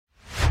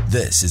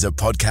This is a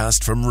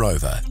podcast from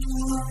Rover.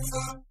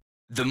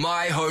 The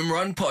My Home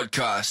Run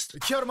Podcast.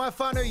 Kia ora, my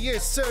whānau.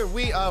 Yes, sir,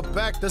 we are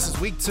back. This is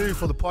week 2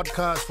 for the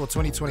podcast for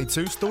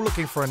 2022. Still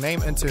looking for a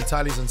name. Intern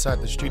Tylee's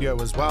inside the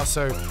studio as well.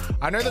 So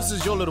I know this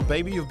is your little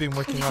baby. You've been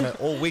working on it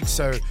all week.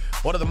 So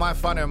what are the my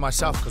whānau and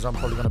myself, because I'm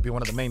probably going to be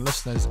one of the main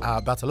listeners,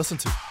 about to listen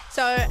to?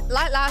 So,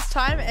 like last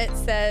time,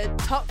 it's the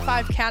top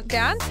 5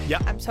 countdown.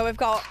 Yeah. So we've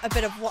got a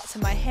bit of what's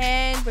in my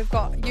hand. We've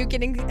got you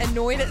getting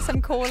annoyed at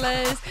some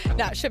callers.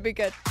 No, it should be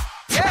good.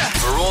 Yeah.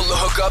 For all the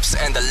hookups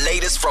and the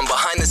latest from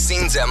behind the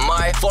scenes at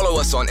My, follow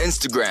us on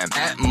Instagram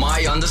at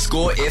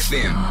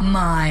My_FM.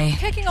 My.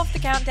 Kicking off the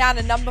countdown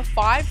at number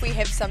 5, we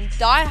have some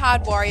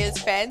die-hard Warriors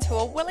fans who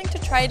are willing to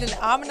trade an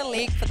arm and a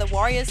leg for the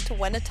Warriors to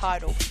win a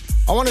title.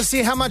 I want to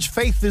see how much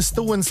faith is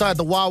still inside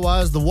the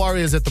Wawas, the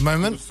Warriors at the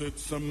moment.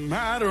 It's a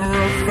matter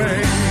of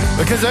faith.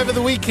 Because over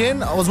the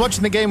weekend, I was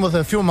watching the game with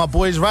a few of my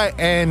boys, right?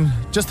 And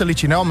just to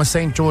let you know, I'm a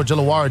St. George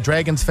Illawarra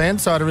Dragons fan,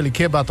 so I don't really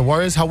care about the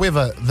Warriors.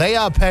 However, they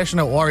are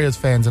passionate Warriors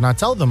fans, and I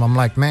tell them, I'm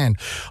like, man,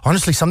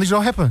 honestly, something's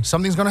going to happen.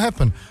 Something's going to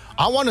happen.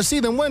 I want to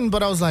see them win,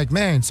 but I was like,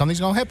 man, something's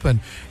going to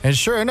happen. And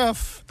sure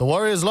enough, the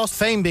Warriors lost.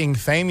 Fame being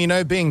fame, you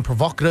know, being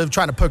provocative,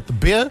 trying to poke the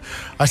bear.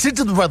 I said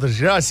to the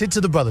brothers,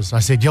 I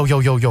said,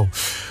 yo.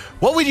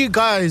 What would you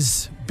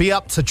guys be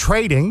up to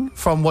trading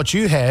from what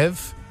you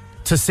have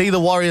to see the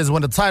Warriors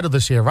win the title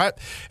this year, right?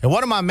 And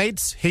one of my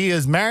mates, he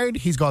is married,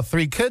 he's got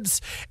 3 kids,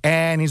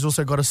 and he's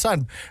also got a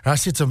son. And I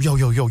said to him, yo,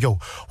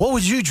 what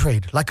would you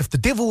trade? Like if the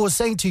devil was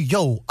saying to you,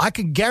 yo, I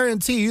could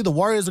guarantee you the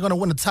Warriors are going to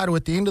win the title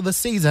at the end of the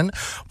season,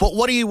 but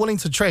what are you willing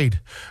to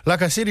trade?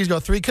 Like I said, he's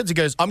got 3 kids. He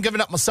goes, I'm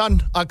giving up my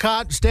son. I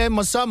can't stand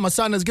my son. My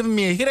son has given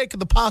me a headache in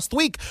the past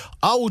week.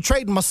 I will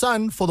trade my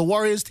son for the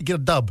Warriors to get a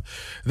dub.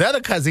 The other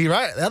cousin,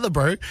 right? The other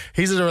bro,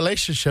 he's in a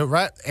relationship,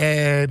 right?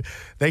 And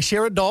they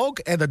share a dog,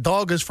 and the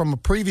dog is from a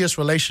previous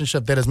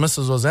relationship that his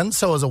missus was in,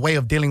 so as a way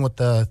of dealing with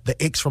the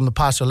ex from the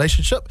past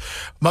relationship.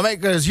 My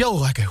mate goes, yo,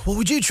 I go, what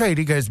would you trade?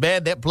 He goes,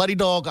 man, that bloody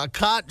dog, I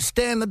can't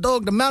stand the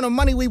dog. The amount of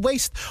money we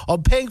waste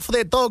on paying for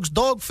that dog's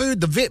dog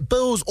food, the vet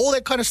bills, all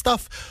that kind of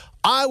stuff.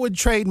 I would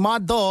trade my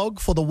dog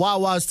for the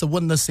Wawas to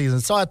win this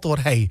season. So I thought,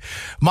 hey,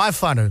 my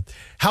whānau,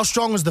 how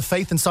strong is the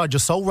faith inside your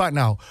soul right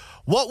now?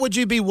 What would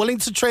you be willing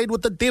to trade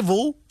with the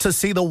devil to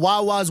see the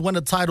Wawas win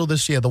a title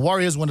this year, the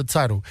Warriors win a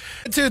title?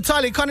 To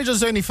Tylee, kind of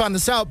just only found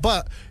this out,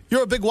 but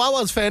you're a big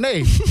Wawas fan,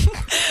 eh?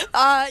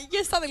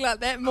 Yeah, something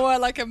like that. More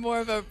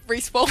of a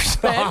Reece Walsh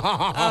fan.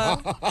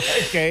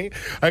 Okay,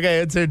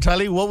 and so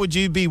Tylee, what would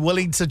you be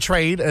willing to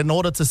trade in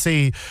order to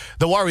see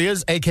the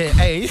Warriors,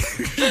 a.k.a.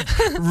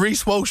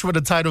 Reece Walsh, win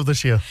a title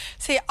this year?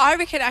 See, I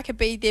reckon I could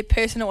be their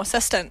personal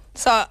assistant.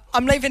 So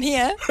I'm leaving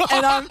here,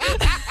 and and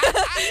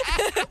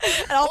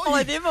I'll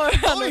follow them around.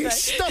 Holy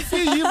stuff,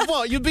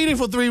 you've been here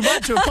for 3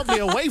 months. You're probably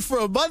away for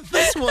a month.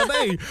 This one,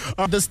 eh?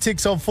 This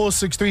text on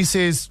 463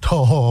 says,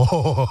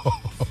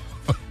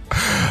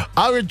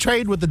 I would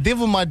trade with the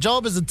devil. My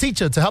job as a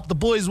teacher to help the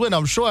boys win.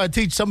 I'm sure I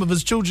teach some of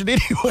his children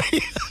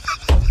anyway.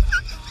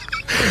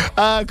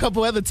 A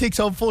couple other texts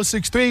on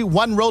 463.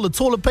 1 roll of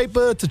toilet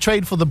paper to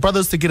trade for the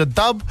brothers to get a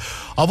dub.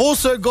 I've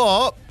also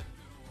got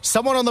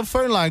someone on the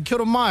phone line. Kia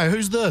ora mai,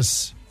 who's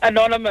this?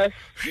 Anonymous.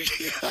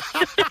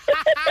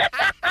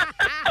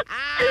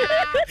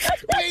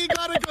 We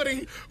got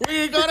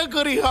a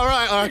goodie. All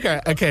right,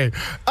 okay.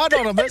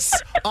 Anonymous,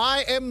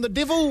 I am the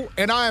devil,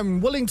 and I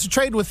am willing to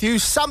trade with you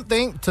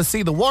something to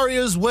see the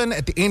Warriors win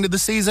at the end of the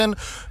season.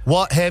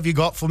 What have you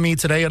got for me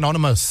today,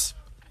 Anonymous?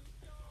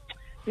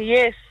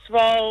 Yes,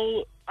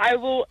 well, I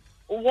will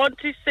want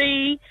to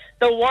see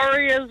the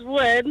Warriors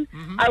win.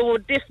 Mm-hmm. I will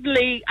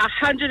definitely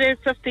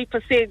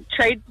 150%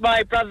 trade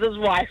my brother's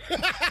wife.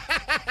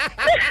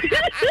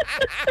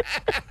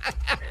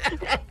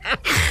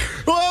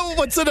 Well,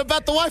 what's it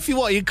about the wife?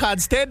 You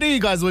can't stand her? You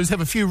guys always have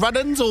a few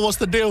run-ins, or what's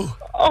the deal?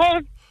 Oh,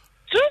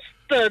 just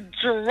the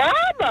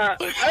drama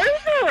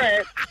over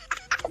it.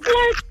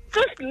 Like,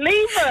 just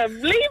leave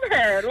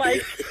her.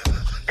 Like,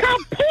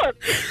 can't put.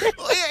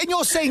 And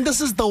you're saying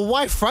this is the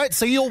wife, right?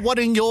 So you're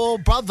wanting your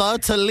brother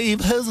to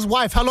leave his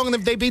wife. How long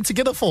have they been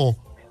together for?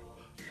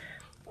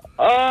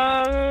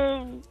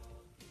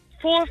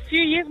 For a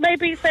few years,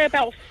 maybe say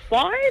about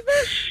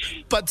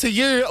 5-ish. But to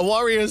you, a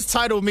Warriors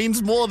title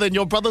means more than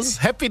your brother's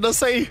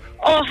happiness, eh?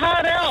 Oh,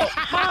 hard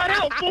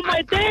out for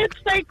my dad's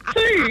sake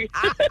too.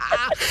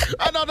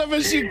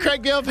 Anonymous, you crack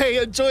me up. Hey,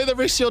 enjoy the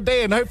rest of your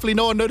day, and hopefully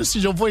no one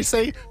notices your voice,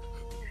 eh?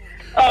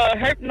 I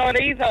hope not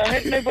either. I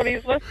hope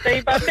nobody's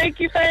listening, but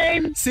thank you,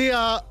 fame. See,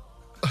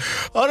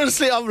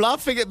 honestly, I'm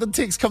laughing at the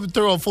text coming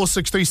through on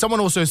 463.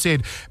 Someone also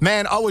said,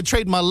 man, I would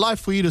trade my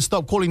life for you to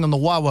stop calling them the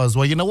Wawas.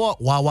 Well, you know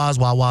what?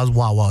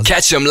 Wawas.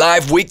 Catch them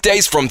live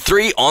weekdays from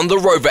 3 on the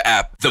Rover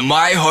app. The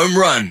My Home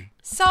Run.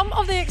 Some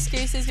of the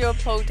excuses you're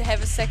pulled to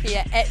have a sickie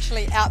are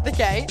actually out the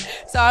gate,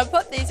 so I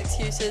put these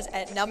excuses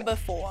at number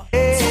 4.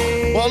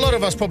 Well, a lot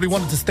of us probably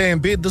wanted to stay in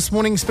bed this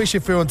morning, especially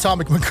if you're in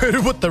Tamaki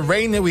Makaurau with the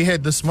rain that we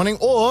had this morning,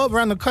 or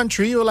around the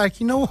country, you're like,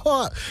 you know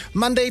what,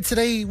 Monday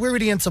today, we're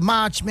already into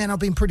March, man, I've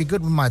been pretty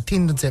good with my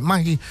attendance at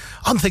Mahi,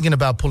 I'm thinking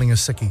about pulling a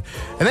sickie.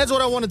 And that's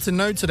what I wanted to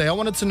know today. I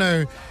wanted to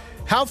know,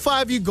 how far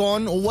have you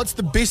gone, or what's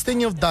the best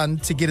thing you've done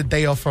to get a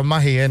day off from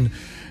mahi? And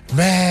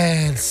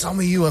man, some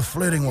of you are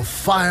flirting with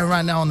fire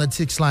right now on the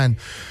text line.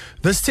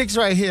 This text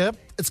right here,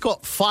 it's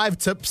got 5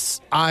 tips.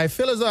 I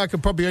feel as though I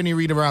could probably only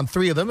read around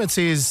 3 of them. It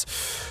says,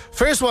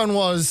 first one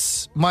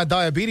was, my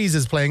diabetes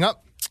is playing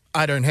up.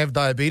 I don't have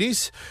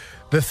diabetes.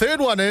 The third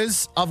one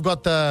is, I've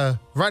got the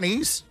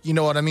runnies. You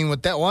know what I mean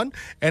with that one.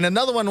 And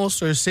another one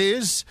also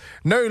says,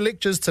 no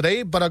lectures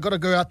today, but I got to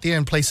go out there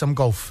and play some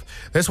golf.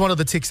 That's one of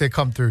the texts that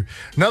come through.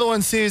 Another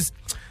one says,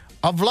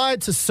 I've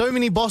lied to so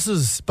many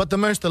bosses, but the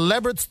most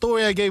elaborate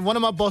story I gave one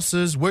of my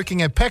bosses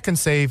working at Pack and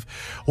Save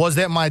was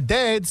that my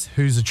dad's,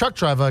 who's a truck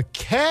driver,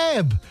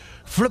 cab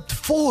flipped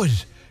forward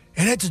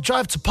and had to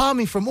drive to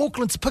Palmy from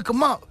Auckland to pick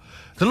him up.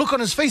 The look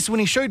on his face when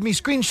he showed me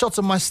screenshots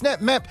of my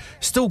Snap map,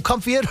 still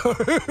comfy at home.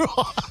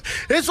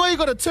 That's why you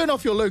got to turn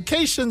off your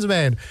locations,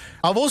 man.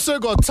 I've also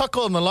got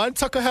Tucker on the line.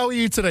 Tucker, how are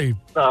you today?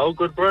 All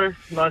good, bro.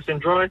 Nice and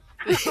dry.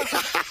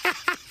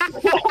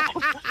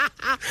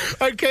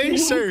 Okay,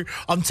 so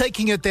I'm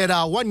taking it that,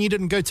 one, you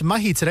didn't go to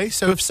mahi today.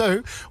 So if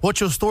so, what's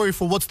your story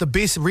for what's the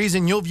best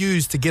reason you've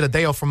used to get a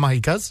day off from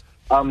mahi, cuz?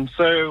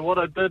 So what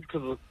I did,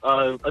 because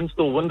I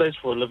install windows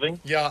for a living.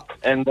 Yeah.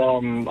 And I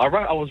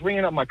was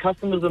ringing up my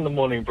customers in the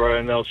morning, bro,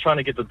 and I was trying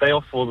to get the day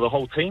off for the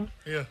whole team.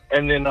 Yeah.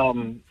 And then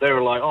they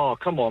were like, oh,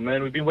 come on,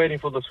 man, we've been waiting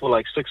for this for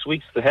like 6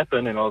 weeks to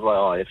happen. And I was like,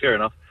 oh, yeah, fair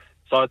enough.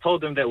 So I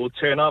told them that we'll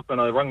turn up,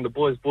 and I rang the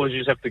boys, you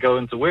just have to go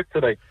into work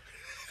today.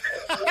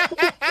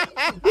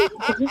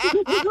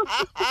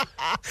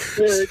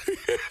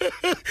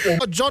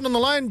 Got John on the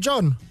line.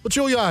 John, what's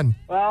your yarn?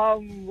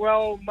 Well,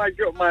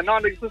 my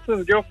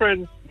non-existent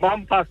girlfriend's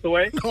mum passed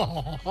away,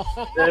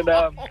 and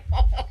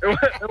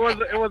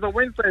it was a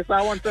Wednesday, so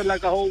I wanted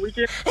like a whole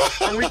weekend.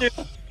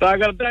 So I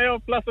got a day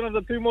off plus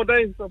another 2 more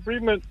days of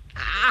bereavement.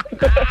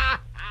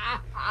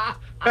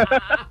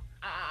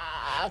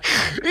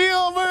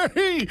 Yo,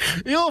 Murray,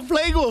 you're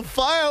playing with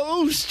fire.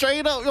 Oh,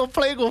 straight up, you're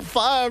playing with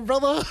fire,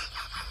 brother.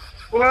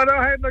 Well, I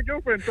don't have no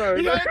girlfriend, so.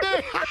 You don't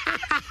know.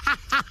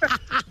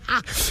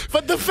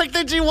 But the fact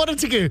that you wanted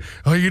to go,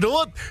 oh, you know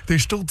what?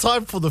 There's still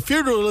time for the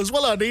funeral as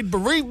well. I need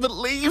bereavement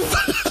leave.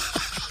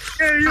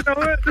 Yeah, you know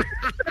what?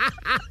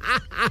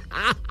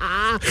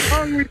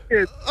 Long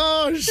weekend.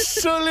 Oh,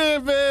 surely,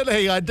 man.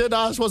 Hey, I did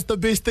ask what's the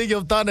best thing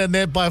you've done, and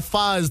that by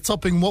far is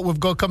topping what we've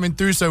got coming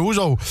through. So,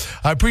 Uzo,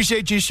 I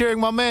appreciate you sharing,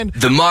 my man.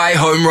 The My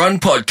Home Run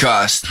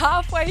Podcast.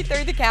 Halfway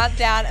through the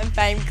countdown, and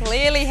Fame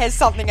clearly has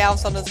something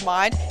else on his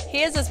mind.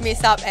 Here's his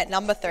mess up at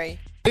number 3.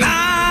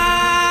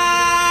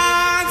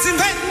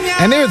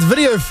 And there is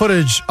video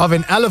footage of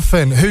an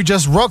elephant who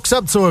just rocks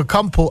up to a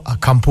couple.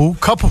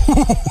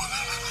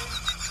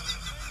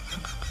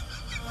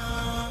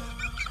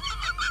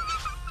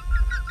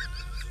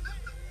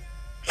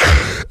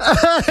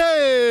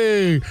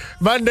 Hey,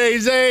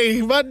 Mondays,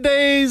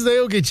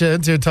 they'll get you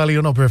into Italy.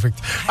 You're not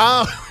perfect.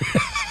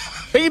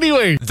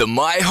 Anyway, The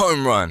My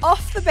Home Run.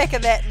 Off the back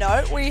of that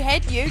note, we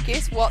had you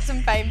guess what's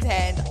in Fame's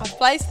hand. I've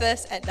placed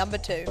this at number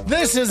 2.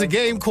 this is a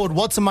game called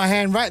What's in My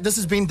Hand, right? This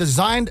has been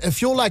designed,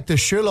 if you're like the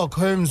Sherlock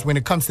Holmes when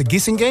it comes to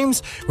guessing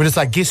games, when it's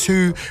like Guess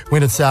Who,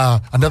 when it's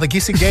another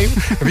guessing game,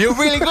 if you're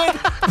really good,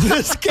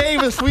 this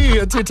game is for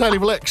you. It's entirely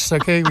relaxed,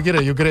 okay? We get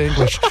it. You're good at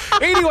English.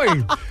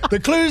 Anyway, the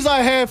clues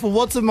I have for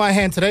What's in My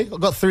Hand today, I've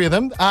got 3 of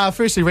them.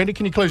 Firstly, Randy,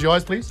 can you close your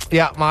eyes, please?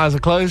 Yeah, my eyes are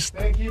closed.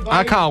 Thank you, buddy.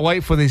 I can't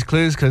wait for these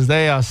clues because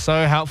they are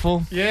so helpful.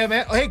 Yeah,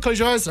 man. Oh, hey, close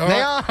your eyes. All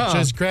They right. are.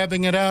 Just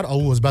grabbing it out.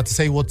 Oh, I was about to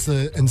say what's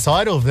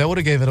inside of. That would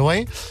have gave it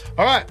away.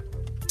 All right.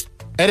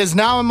 It is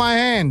now in my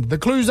hand. The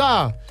clues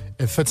are,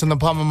 it fits in the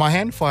palm of my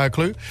hand. Fire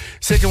clue.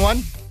 Second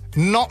one,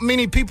 not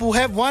many people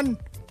have one.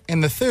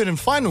 And the third and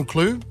final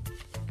clue,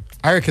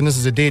 I reckon this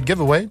is a dead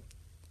giveaway.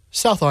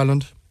 South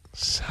Island.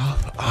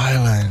 South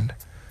Island.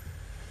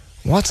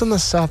 What's on the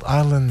South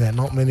Island that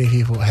not many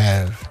people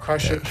have?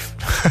 Christchurch.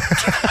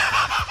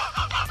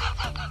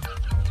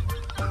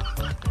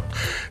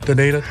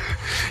 Dunedin.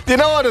 Do you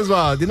know what as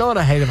well? Do you know what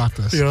I hate about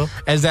this? Yeah.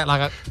 Is that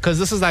like, because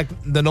this is like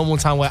the normal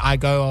time where I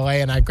go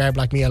away and I grab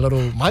like me a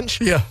little munch.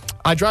 Yeah.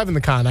 I drive in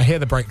the car and I hear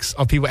the brakes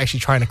of people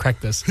actually trying to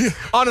crack this.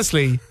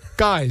 Honestly,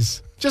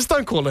 guys, just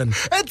don't call in.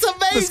 It's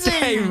This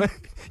amazing. game,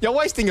 you're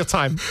wasting your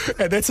time.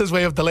 And that's his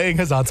way of delaying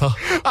his answer.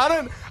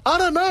 I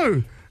don't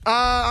know.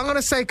 I'm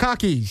gonna say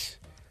khakis.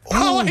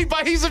 Oh wait,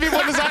 but he's the people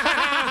on the South.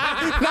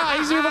 Nah,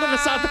 he's the people on the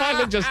South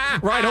Island just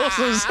ride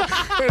horses.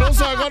 And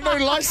also, I got no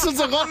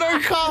license, I got no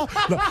car.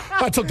 No,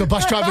 I took the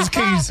bus driver's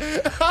keys.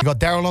 You got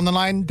Daryl on the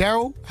line.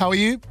 Daryl, how are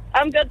you?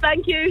 I'm good,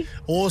 thank you.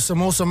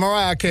 Awesome. All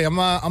right, okay. I'm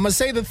gonna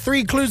say the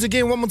 3 clues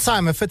again one more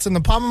time. It fits in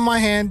the palm of my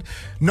hand.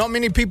 Not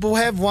many people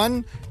have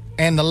one.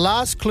 And the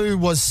last clue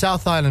was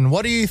South Island.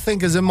 What do you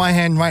think is in my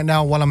hand right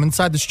now while I'm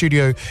inside the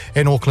studio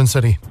in Auckland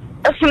City?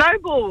 A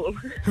snowball.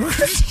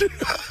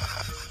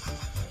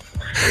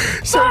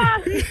 So, I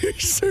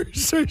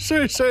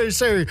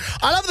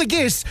love the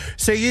guess.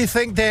 So you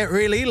think that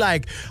really,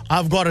 like,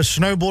 I've got a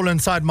snowball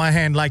inside my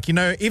hand, like, you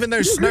know, even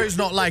though snow's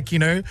not like, you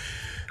know,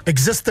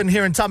 existent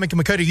here in Tamaki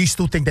Makaurau, you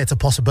still think that's a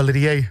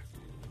possibility, eh?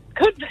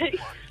 Could be.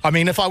 I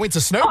mean, if I went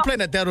to Snow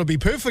Planet, that would be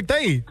perfect,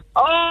 eh?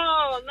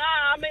 Oh, no.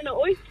 an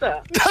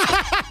oyster.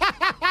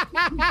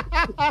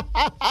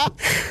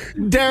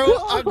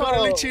 Daryl, I've got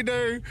to let you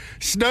know,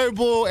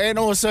 snowball and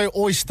also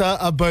oyster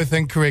are both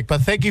incorrect.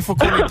 But thank you for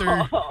calling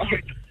through.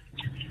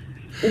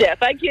 Yeah,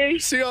 thank you.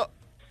 See ya.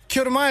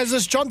 Kia ora mai, is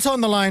this John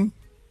on the line?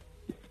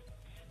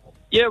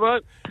 Yeah, bro.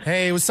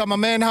 Hey, what's up, my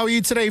man? How are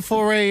you today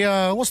for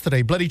a, what's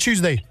today? Bloody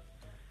Tuesday.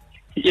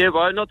 Yeah,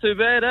 bro. Not too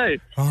bad, eh?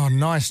 Oh,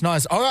 nice.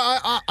 All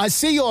right, I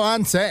see your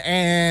answer,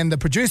 and the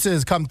producer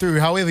has come through.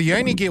 However, you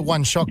only get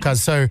one shot,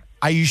 cuz. So,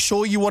 are you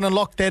sure you want to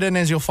lock that in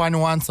as your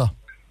final answer?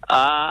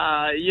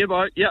 Yeah,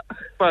 bro. Yeah.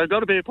 Bro,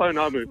 got to be a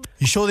Pounamu.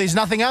 You sure there's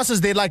nothing else?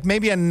 Is there, like,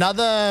 maybe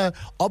another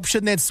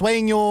option that's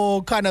swaying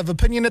your kind of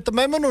opinion at the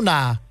moment, or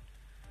nah?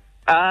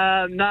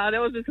 Nah, that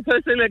was just the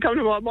first thing that came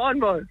to my mind,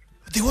 bro.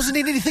 There wasn't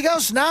anything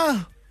else,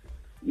 nah?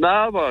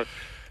 Nah, bro.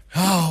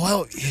 Oh,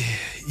 well,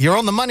 you're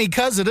on the money,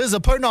 cuz. It is a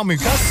Pounamu,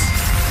 cuz.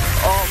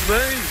 Oh,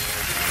 man.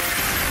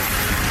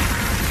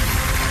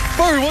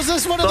 Bro, was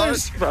this one of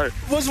those... Bro.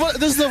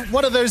 This is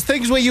one of those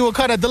things where you were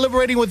kind of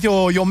deliberating with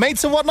your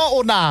mates and whatnot,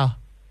 or nah?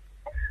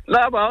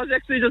 No, but I was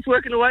actually just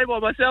working away by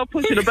myself,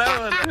 pushing a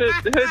barrel, and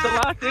heard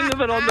the last end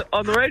of it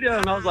on the radio,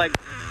 and I was like,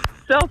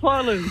 South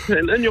Island,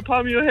 and in your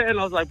palm of your hand,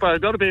 I was like, bro,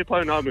 got to be a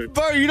Pounamu.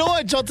 Bro, you know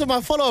what, Johnson,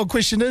 my follow-up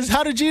question is,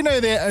 how did you know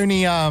that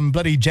only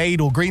bloody Jade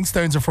or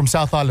Greenstones are from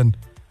South Island?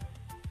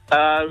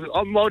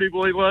 I'm Māori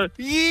boy, bro.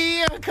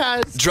 Yeah,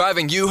 cuz.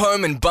 Driving you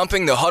home and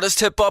bumping the hottest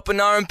hip-hop and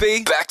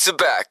R&B back to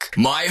back.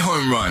 My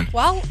Home Run.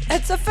 Well,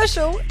 it's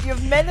official.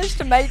 You've managed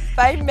to make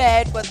Fame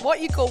mad with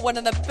what you call one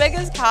of the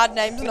biggest card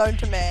names known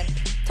to man.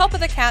 Top of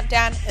the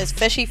countdown is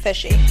Fishy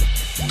Fishy.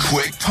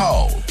 Quick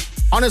poll.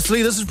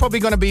 Honestly, this is probably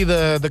going to be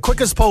the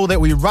quickest poll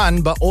that we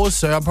run, but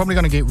also I'm probably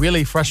going to get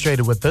really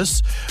frustrated with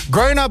this.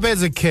 Growing up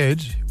as a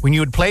kid, when you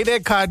would play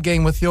that card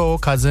game with your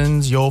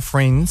cousins, your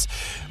friends,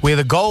 where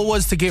the goal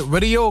was to get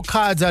rid of your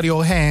cards out of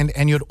your hand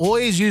and you'd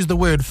always use the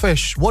word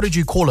fish, what did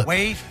you call it?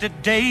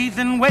 Wasted days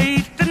and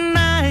wasted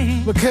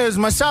nights. Because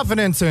myself and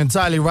Enzo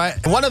entirely right.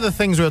 One of the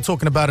things we were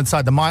talking about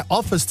inside my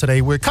office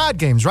today were card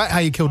games, right? How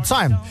you killed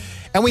time.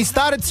 And we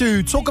started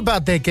to talk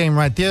about that game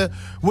right there,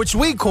 which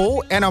we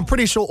call, and I'm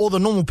pretty sure all the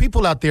normal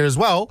people out there as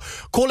well,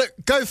 call it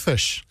Go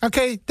Fish.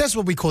 Okay, that's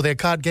what we call that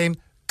card game,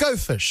 Go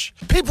Fish.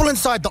 People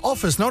inside the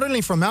office, not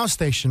only from our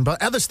station,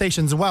 but other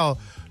stations as well,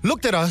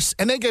 looked at us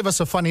and they gave us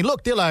a funny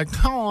look. They're like,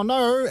 oh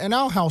no, in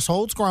our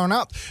households growing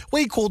up,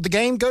 we called the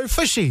game Go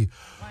Fishy.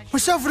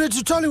 Myself and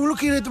Enzo Tony were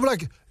looking at it, we're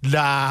like,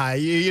 nah,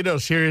 you're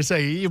not serious, eh?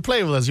 You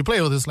play with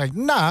us. Like,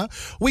 nah,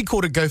 we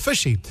called it Go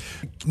Fishy.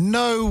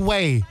 No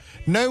way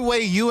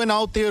you and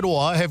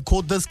Aotearoa have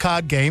called this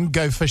card game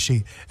Go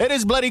Fishy. It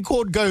is bloody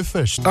called Go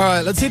Fish. All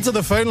right, let's head to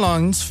the phone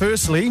lines.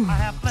 Firstly,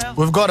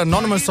 we've got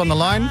Anonymous on the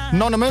line.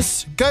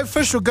 Anonymous, Go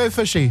Fish or Go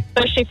Fishy?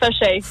 Fishy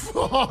Fishy.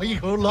 Oh,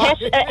 you're lying.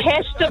 It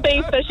has to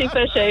be Fishy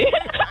Fishy.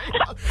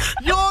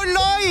 You're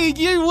lying.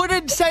 You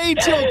wouldn't say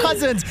to your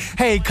cousins,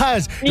 hey,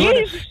 cuz,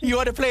 you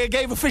want to play a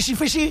game of Fishy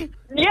Fishy?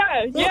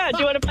 Yeah. Do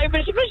you want to play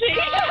Fishy Fishy?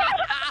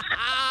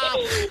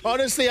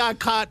 Honestly, I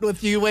can't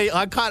with you. Wait,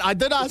 I can't. I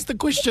did ask the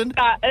question.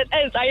 It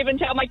is. I even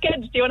tell my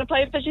kids, do you want to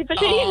play Fishy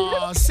Fishy?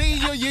 Oh,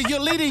 see, you're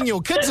leading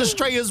your kids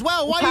astray as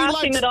well. Why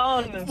Passing it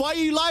on. Why are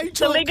you lying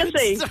to the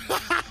legacy?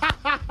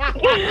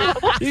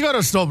 You got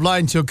to stop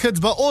lying to your kids,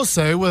 but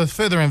also with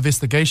further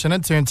investigation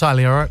into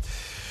entirely, all right?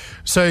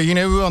 So, we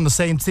were on the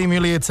same team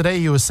earlier today.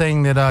 You were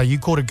saying that you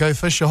called it Go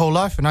Fish your whole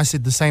life, and I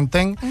said the same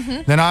thing.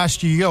 Mm-hmm. Then I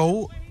asked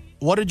you,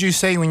 what did you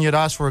say when you'd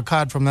ask for a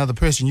card from another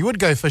person? You would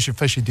go Fishy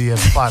Fishy, do you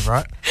have 5,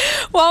 right?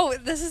 Well,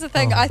 this is the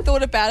thing. I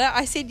thought about it.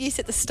 I said yes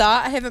at the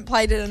start. I haven't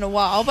played it in a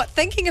while. But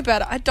thinking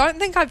about it, I don't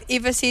think I've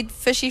ever said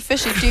Fishy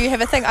Fishy, do you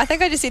have a thing? I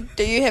think I just said,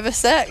 do you have a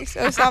 6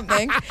 or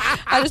something?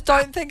 I just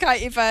don't think I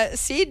ever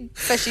said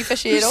Fishy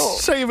Fishy at all.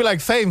 So you'd be like,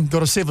 Fame,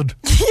 got a 7.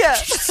 Yeah.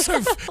 So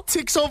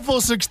text on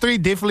 463,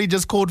 definitely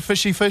just called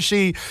Fishy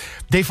Fishy.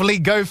 Definitely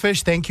Go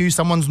Fish. Thank you.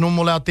 Someone's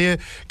normal out there.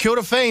 Kia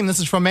ora, Fame.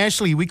 This is from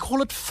Ashley. We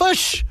call it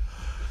fish.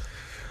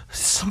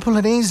 Simple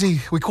and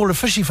easy. We call it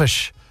Fishy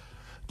Fish.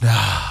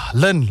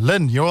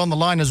 Lynn, you're on the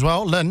line as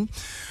well. Lynn,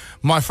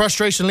 my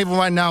frustration level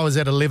right now is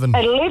at 11.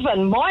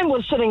 11? Mine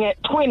was sitting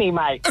at 20,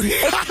 mate.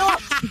 It's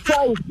not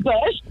Go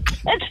Fish.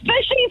 It's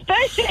Fishy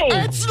Fishy.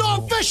 It's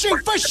not Fishy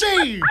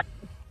Fishy.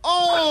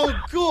 Oh,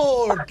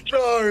 God.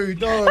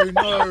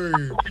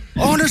 No.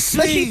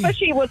 Honestly. Fishy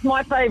Fishy was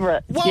my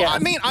favourite. Well, yeah.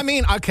 I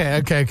mean,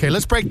 okay.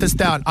 Let's break this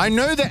down. I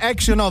know the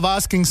action of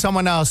asking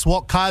someone else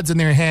what cards in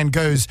their hand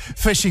goes,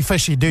 Fishy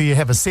Fishy, do you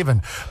have a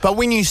 7? But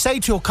when you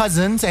say to your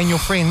cousins and your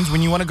friends,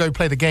 when you want to go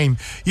play the game,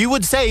 you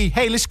would say,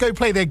 hey, let's go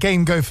play that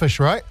game, Go Fish,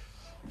 right?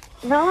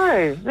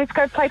 No, let's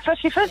go play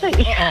Fishy Fishy.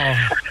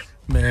 Oh,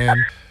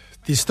 man.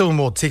 There's still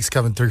more texts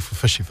coming through for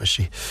Fishy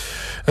Fishy.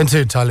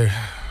 Into Tyler,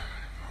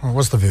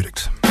 what's the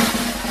verdict?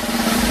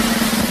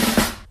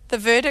 The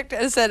verdict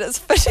is that it's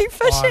Fishy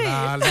Fishy.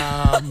 Oh,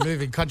 nah, I'm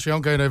moving country.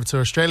 I'm going over to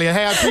Australia.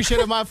 Hey, I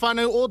appreciate it, my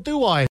whānau, or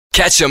do I?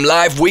 Catch them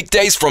live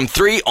weekdays from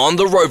 3 on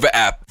the Rover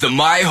app. The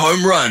My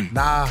Home Run.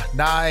 Nah,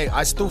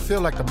 I still feel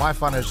like the My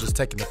Whānau is just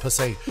taking the piss,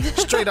 eh?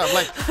 Straight up,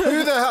 like,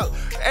 who the hell?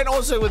 And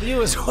also with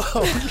you as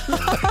well.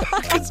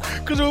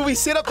 Because Because when we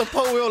set up the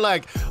poll, we were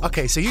like,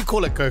 okay, so you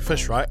call it Go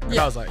Fish, right? And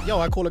I was like, yo,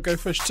 I call it Go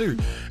Fish too.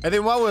 And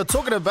then while we were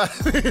talking about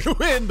it,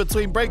 we're in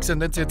between breaks,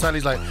 and then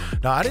Tali's like,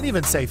 no, I didn't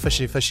even say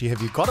fishy, fishy.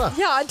 Have you got her?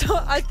 Yeah,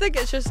 I think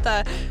it's just,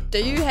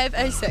 do you have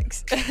a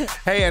 6?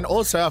 Hey, and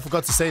also I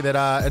forgot to say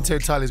that Intern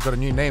Tali's got a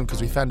new name because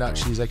we found out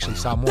she's actually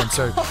Samoan.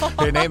 So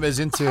her name is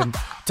Intern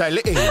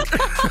Tali'i.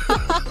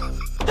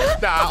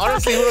 Nah,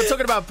 honestly, we were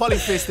talking about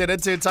Polyfest and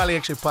Intern Tali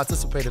actually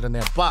participated in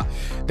that. But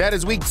that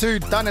is week 2,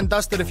 done and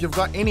dusted. If you've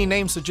got any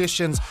name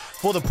suggestions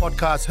for the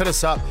podcast, hit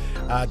us up.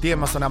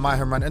 DM us on our My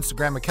Home Run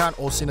Instagram account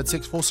or send a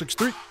text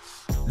 463.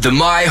 The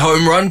My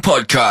Home Run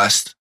Podcast.